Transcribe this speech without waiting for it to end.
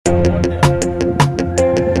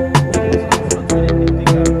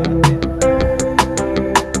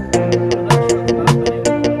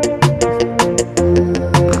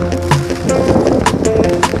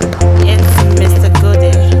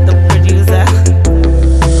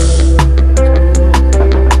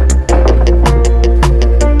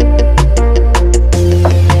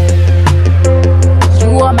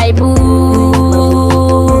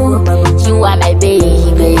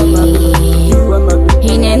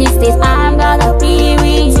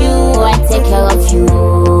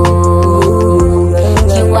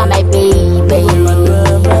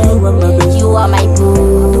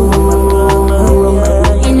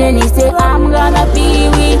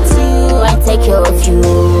take care of you.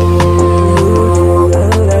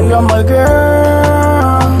 You're my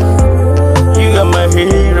girl, you got my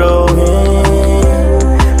hero.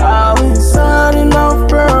 I'll be signing up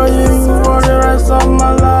for you for the rest of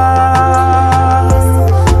my life.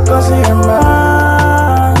 Cause you're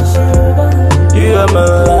mine, you got my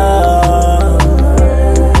love,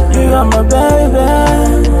 you got my baby,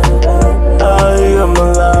 oh, you got my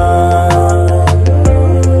love.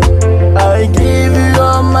 I give you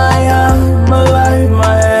all my heart, my life,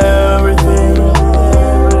 my everything.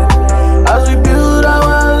 As we build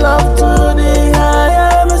our love to the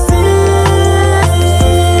higher esteem,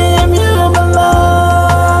 you got my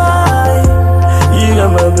life, you got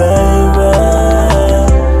my baby,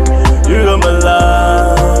 you got my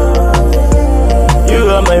love, you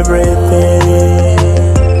got my everything.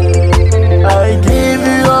 I give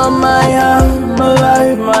you all my heart, my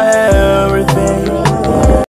life, my